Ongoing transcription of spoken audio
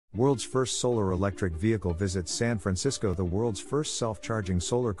World's first solar electric vehicle visits San Francisco. The world's first self-charging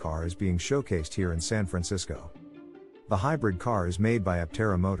solar car is being showcased here in San Francisco. The hybrid car is made by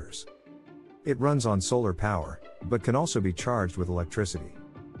Aptera Motors. It runs on solar power, but can also be charged with electricity.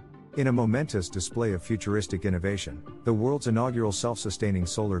 In a momentous display of futuristic innovation, the world's inaugural self-sustaining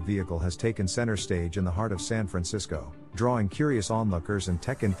solar vehicle has taken center stage in the heart of San Francisco, drawing curious onlookers and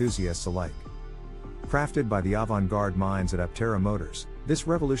tech enthusiasts alike. Crafted by the avant-garde minds at Aptera Motors, this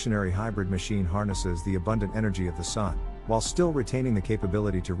revolutionary hybrid machine harnesses the abundant energy of the sun, while still retaining the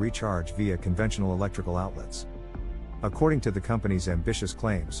capability to recharge via conventional electrical outlets. According to the company's ambitious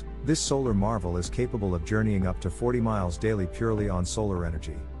claims, this solar marvel is capable of journeying up to 40 miles daily purely on solar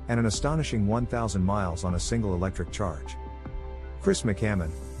energy, and an astonishing 1,000 miles on a single electric charge.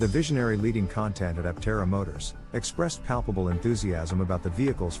 McCammon, the visionary leading content at Aptera Motors, expressed palpable enthusiasm about the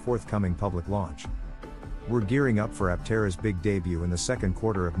vehicle's forthcoming public launch. "We're gearing up for Aptera's big debut in the second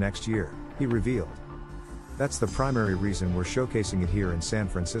quarter of next year," he revealed. "That's the primary reason we're showcasing it here in San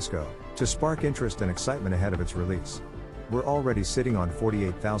Francisco, to spark interest and excitement ahead of its release. We're already sitting on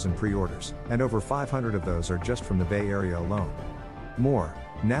 48,000 pre-orders, and over 500 of those are just from the Bay Area alone." More,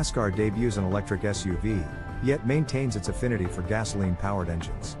 NASCAR debuts an electric SUV, yet maintains its affinity for gasoline-powered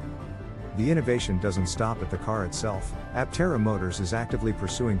engines. The innovation doesn't stop at the car itself. Aptera Motors is actively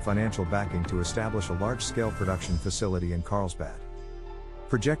pursuing financial backing to establish a large-scale production facility in Carlsbad.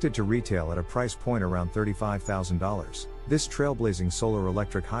 Projected to retail at a price point around $35,000, this trailblazing solar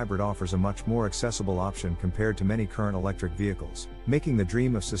electric hybrid offers a much more accessible option compared to many current electric vehicles, making the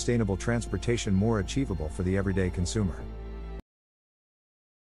dream of sustainable transportation more achievable for the everyday consumer.